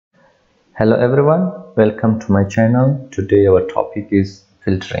Hello everyone, welcome to my channel. Today our topic is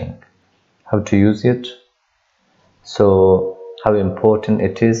filtering. How to use it, so how important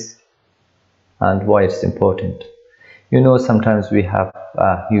it is and why it's important. Sometimes we have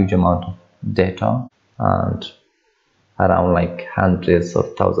a huge amount of data and around like hundreds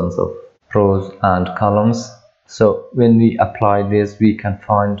of thousands of rows and columns. So when we apply this, we can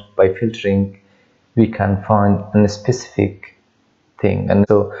find, by filtering, we can find a specific thing, and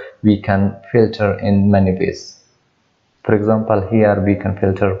so we can filter in many ways. For example, here we can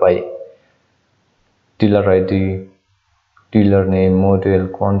filter by dealer ID, dealer name, model,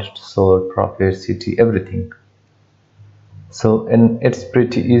 quantity sold, profit, city, everything. So it's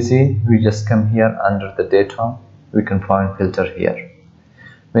pretty easy. We just come here under the data, we can find filter here.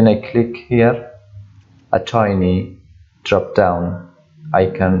 When I click here, a tiny drop down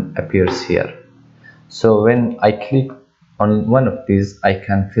icon appears here. So when I click on one of these, I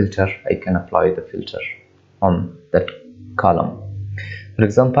can filter, I can apply the filter on that column. For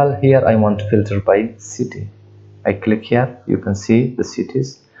example, here I want to filter by city. I click here, you can see the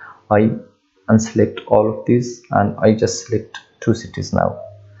cities. I unselect all of these and I just select two cities now,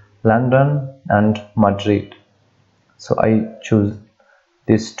 London and Madrid. So I choose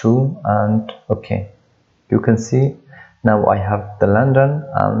these two and okay, you can see now I have the London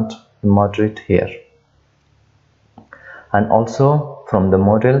and Madrid here. And also from the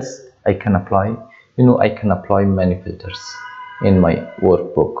models I can apply, I can apply many filters in my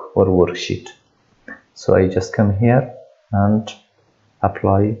workbook or worksheet. So I just come here and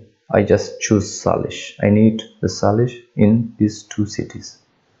apply. I just choose Salish. I need the Salish in these two cities.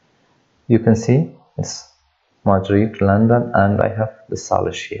 You can see it's Madrid, London, and I have the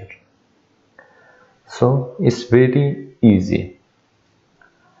Salish here. So it's very easy.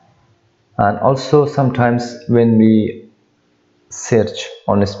 And also sometimes when we search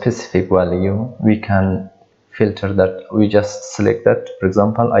on a specific value, we can filter that. We just select that. For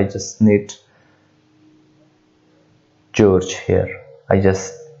example, I just need George here. I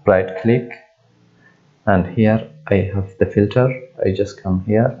just right click and here I have the filter. I just come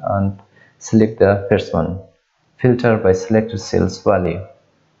here and select the first one, filter by selected sales value.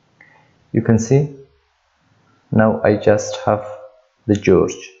 You can see now I just have the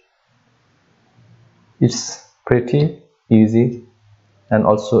George. It's pretty easy. And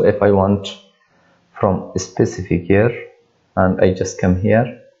also if I want from a specific year, and I just come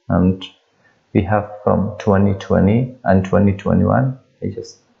here and we have from 2020 and 2021, I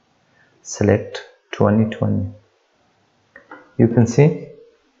just select 2020. You can see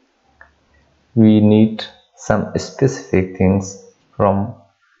we need some specific things. From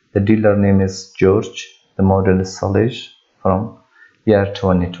the dealer name is George, the model is Salish, from year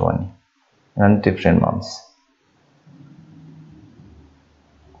 2020 and different months.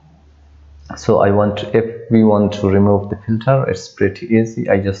 So if we want to remove the filter, it's pretty easy.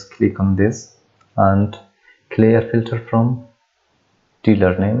 I just click on this and clear filter from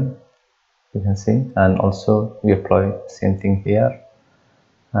dealer name, you can see, and also we apply the same thing here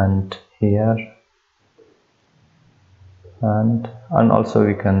and here, and also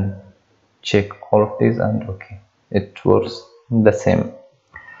we can check all of these and okay, it works the same.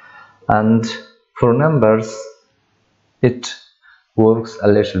 And for numbers it works a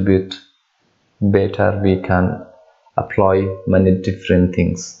little bit better. We can apply many different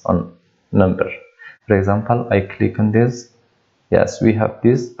things on number. For example, I click on this. Yes, we have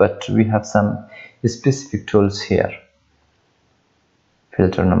this, but we have some specific tools here.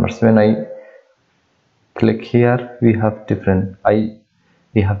 Filter numbers. When I click here, we have different.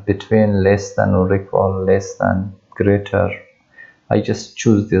 We have between, less than or equal, less than, greater. I just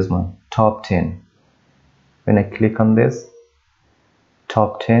choose this one, top 10. When I click on this,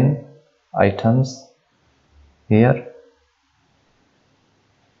 top 10 items here.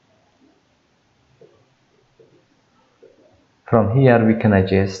 From here we can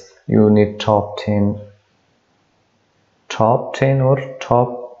adjust. You need top 10 or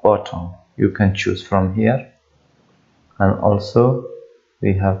top bottom. You can choose from here. And also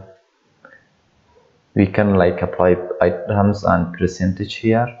we can like apply items and percentage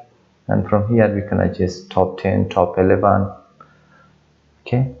here. And from here we can adjust top 10, top 11.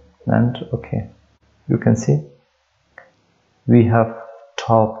 Okay. And okay, you can see we have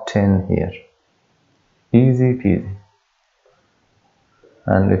top 10 here, easy peasy.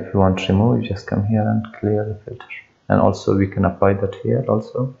 And if you want to remove, you just come here and clear the filter. And also we can apply that here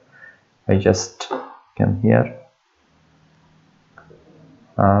also. I just come here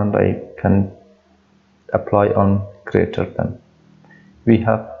and I can apply on greater than. We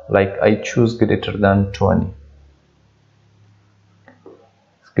have like I choose greater than 20.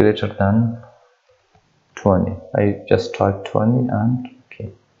 greater than 20. I just type 20 and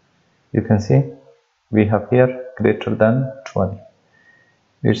okay. You can see we have here greater than 20.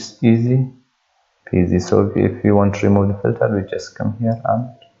 It's easy peasy. So if you want to remove the filter, we just come here and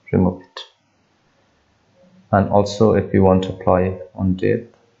remove it. And also if you want to apply on date,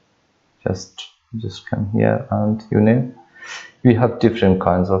 just come here and you name. We have different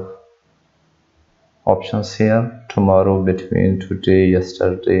kinds of options here: tomorrow, between, today,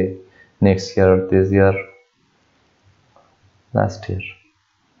 yesterday, next year, this year, last year.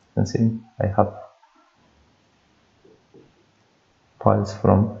 You can see I have files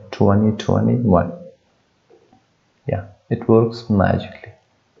from 2021. Yeah, it works magically.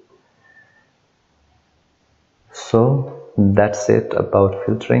 So that's it about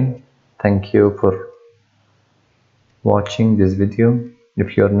filtering. Thank you for watching this video.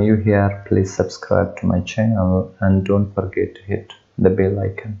 If you're new here, please subscribe to my channel and don't forget to hit the bell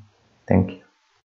icon. Thank you.